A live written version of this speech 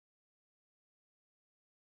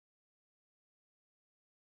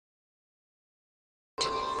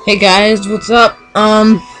Hey guys, what's up?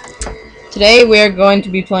 Today we are going to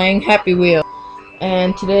be playing Happy Wheel,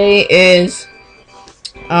 and today is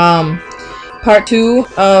part 2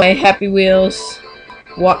 of my Happy Wheels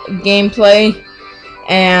gameplay.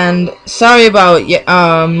 And sorry about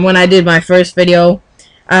when I did my first video,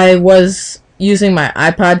 I was using my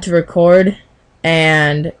iPod to record,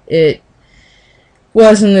 and it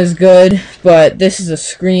wasn't as good. But this is a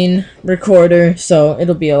screen recorder, so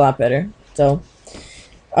it'll be a lot better. So,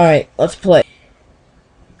 all right, let's play.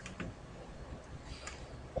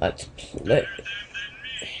 Let's play.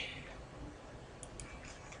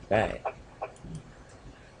 Right.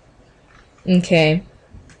 Okay.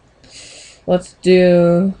 Let's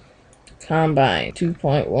do Combine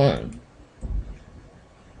 2.1.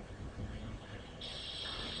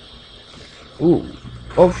 Ooh.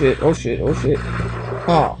 Oh shit, oh shit, oh shit.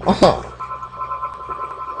 Oh.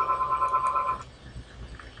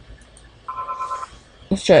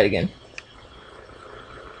 Let's try it again.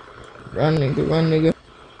 Run, nigga, run, nigga.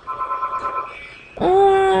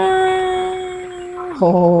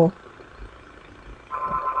 Oh.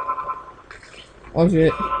 Oh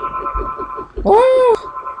shit.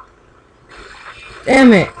 Oh.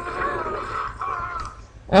 Damn it.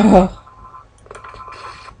 Oh.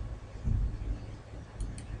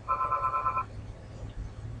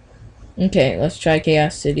 Okay, let's try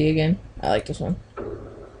Chaos City again. I like this one.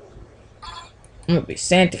 I'm gonna be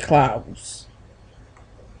Santa Claus.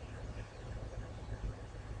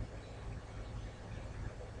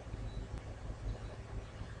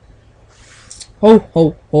 Ho,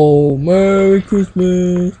 ho, ho. Merry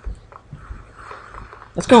Christmas.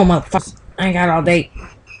 Let's go, motherfuckers. I ain't got all day.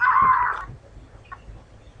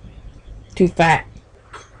 Too fat.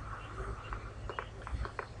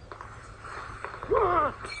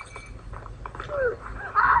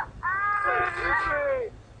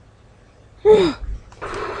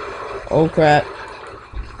 Oh crap.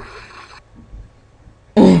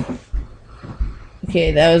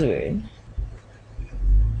 Okay, that was weird.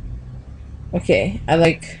 Okay, I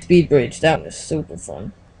like Speed Bridge. That one is super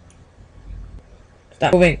fun.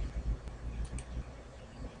 Stop moving.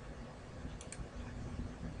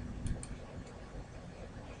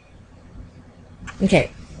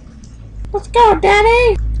 Okay. Let's go,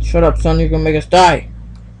 Daddy! Shut up, son. You're gonna make us die.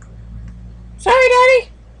 Sorry, Daddy!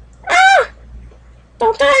 Ah!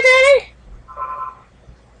 Don't die, Daddy!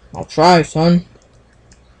 I'll try, son.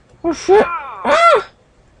 Oh, shit. Ah!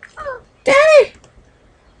 Daddy!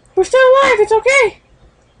 We're still alive. It's okay.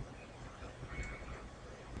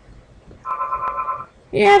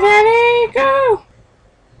 Yeah, Daddy! Go!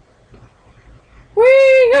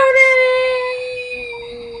 We go, Daddy!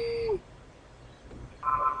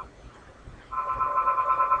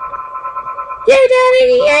 Yay, Daddy!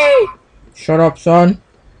 Yay! Shut up, son.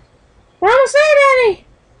 We're almost there, Daddy!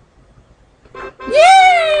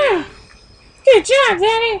 Yeah! Good job,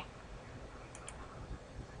 Daddy!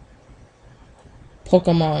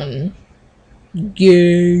 Pokemon.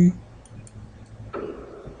 Yay!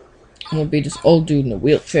 I'm gonna be this old dude in a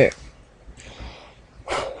wheelchair.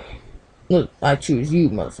 Look, I choose you,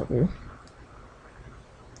 motherfucker.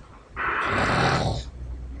 Ah,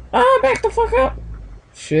 back the fuck up!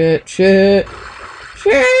 Shit, shit,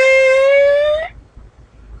 shit!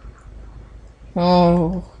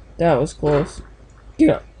 Oh, that was close. Get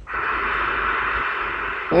up.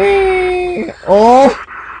 Whee! Oh,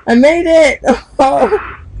 I made it! Oh,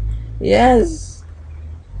 yes!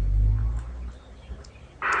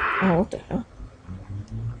 Oh, what the hell?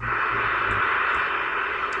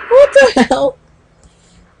 What the hell?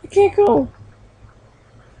 I can't go.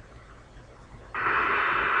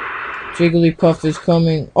 Jigglypuff is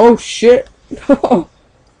coming. Oh shit! I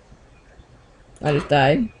just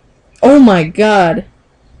died. Oh my god!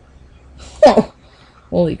 Oh,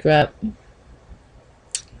 holy crap.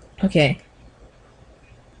 Okay.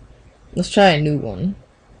 Let's try a new one.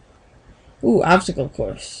 Ooh, obstacle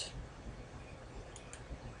course.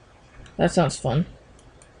 That sounds fun.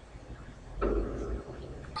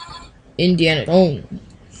 Indiana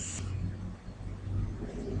Jones.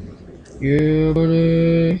 Yeah,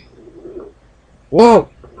 buddy. Whoa!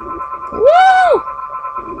 Whoa!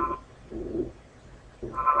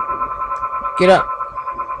 Get up.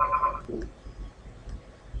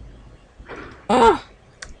 Ah!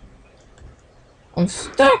 I'm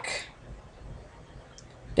stuck.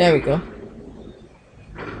 There we go.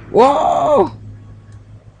 Whoa!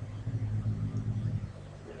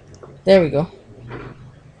 There we go.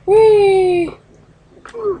 Whee!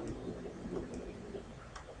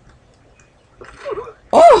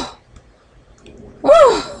 Oh!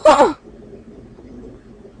 Oh! Oh!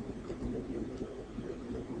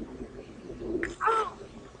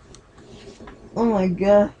 my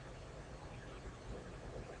god.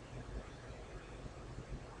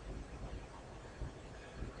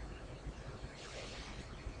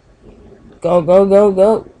 Go, go, go,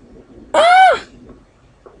 go. Ah!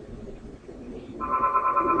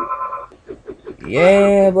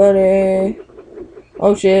 Yeah, buddy.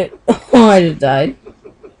 Oh shit. Oh, I just died.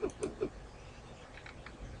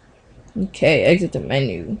 Okay, exit the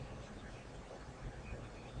menu.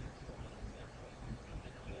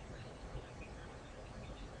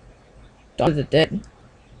 Dawn of the Dead.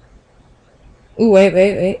 Ooh, wait,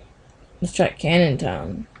 wait, wait. Let's try Cannon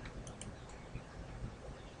Town.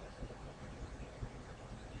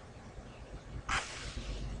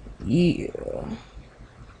 Yeah.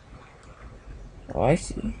 Oh, I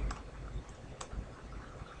see.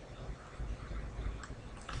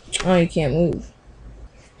 Oh, you can't move.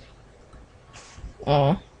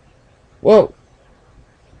 Oh. Whoa.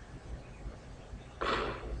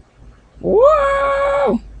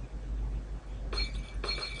 Whoa!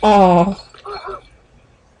 Oh.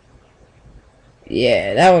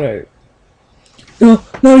 Yeah, that would hurt. No,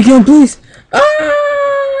 no, again, please. Ah!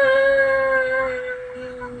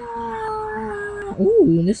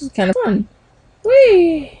 Ooh, this is kind of fun.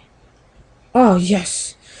 Whee! Oh,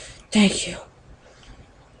 yes. Thank you.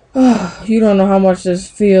 Oh, you don't know how much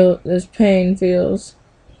this pain feels.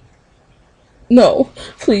 No,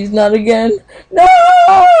 please, not again. No!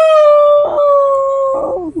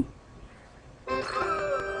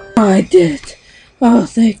 Oh, I did it. Oh,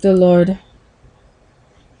 thank the Lord.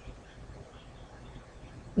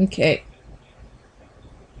 Okay.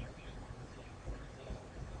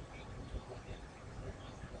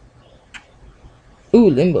 Ooh,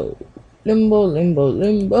 limbo. Limbo, limbo,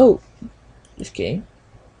 limbo. Just kidding.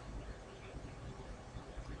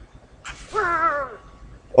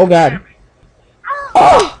 Oh, God.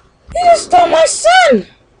 Oh! He just stole my son!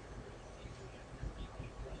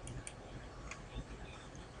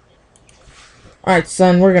 Alright,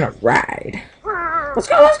 son, we're gonna ride. Let's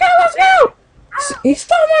go, let's go, let's go! He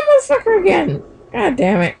stole my motherfucker again! God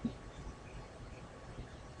damn it.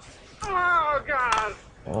 Oh, God!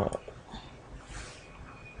 Oh.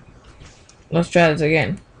 Let's try this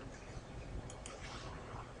again.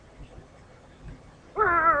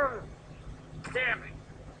 Damn it.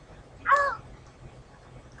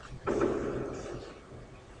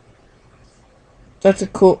 That's a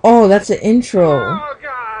cool... Oh, that's an intro. Oh,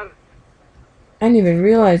 God! I didn't even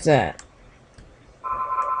realize that.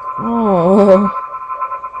 Oh.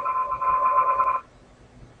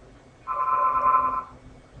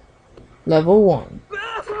 Level 1.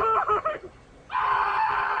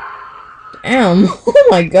 Damn. Oh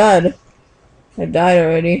my god. I died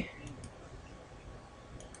already.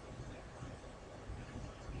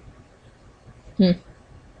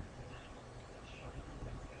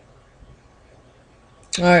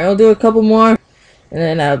 Alright, I'll do a couple more, and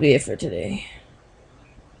then that'll be it for today.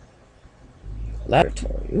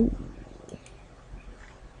 Laboratory. Ooh.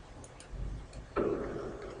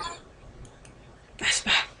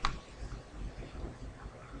 Vespa.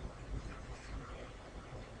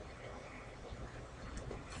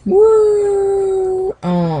 Woo!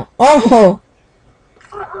 Oh!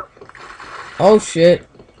 Oh shit.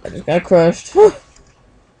 I just got crushed. I'm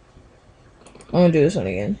gonna do this one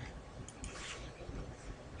again.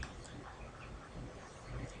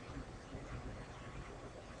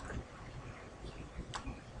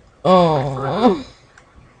 Oh.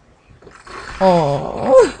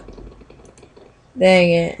 Oh.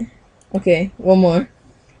 Dang it. Okay, one more.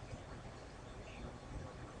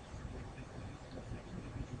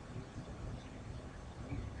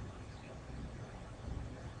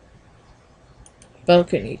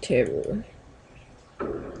 Balcony terror.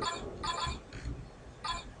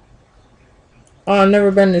 Oh, I've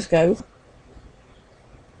never been this guy.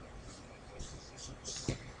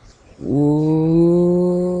 Ooh.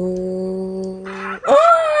 Ah!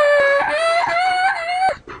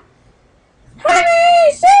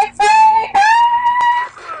 Honey, save me!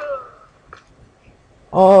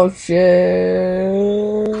 Oh shit!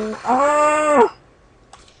 Ah!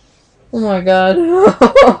 Oh my god!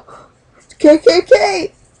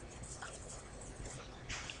 KKK!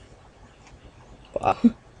 Wow.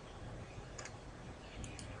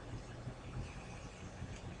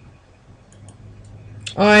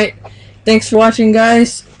 Alright, thanks for watching,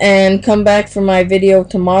 guys, and come back for my video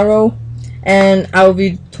tomorrow, and I will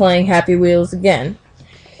be playing Happy Wheels again.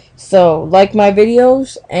 So, like my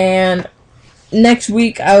videos, and next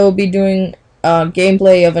week I will be doing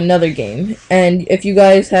gameplay of another game, and if you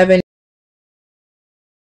guys have any